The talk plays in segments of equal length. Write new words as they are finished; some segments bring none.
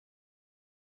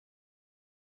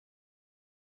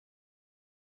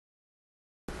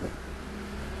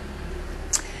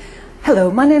Hello,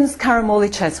 my name is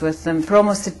Morley-Chesworth, and for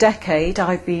almost a decade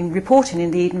I've been reporting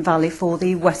in the Eden Valley for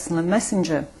the Westland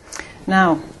Messenger.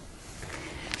 Now,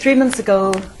 3 months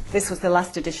ago this was the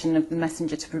last edition of the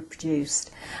Messenger to be produced,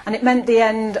 and it meant the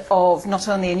end of not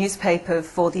only a newspaper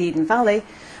for the Eden Valley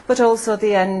but also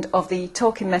the end of the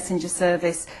Talking Messenger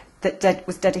service that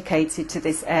was dedicated to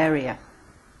this area.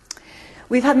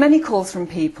 We've had many calls from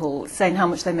people saying how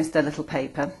much they missed their little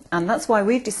paper, and that's why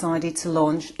we've decided to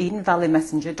launch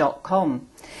edenvalleymessenger.com.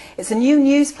 It's a new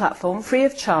news platform free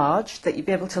of charge that you'll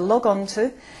be able to log on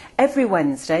to every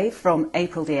Wednesday from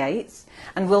April the 8th,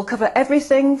 and we'll cover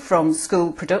everything from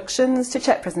school productions to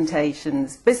check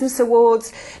presentations, business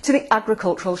awards to the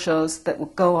agricultural shows that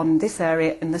will go on in this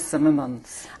area in the summer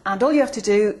months. And all you have to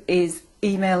do is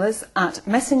email us at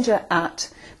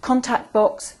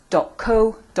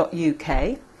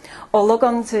messenger@contactbox.co.uk or log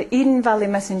on to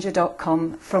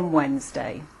edenvalleymessenger.com from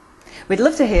Wednesday. We'd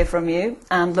love to hear from you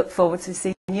and look forward to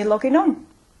seeing you logging on.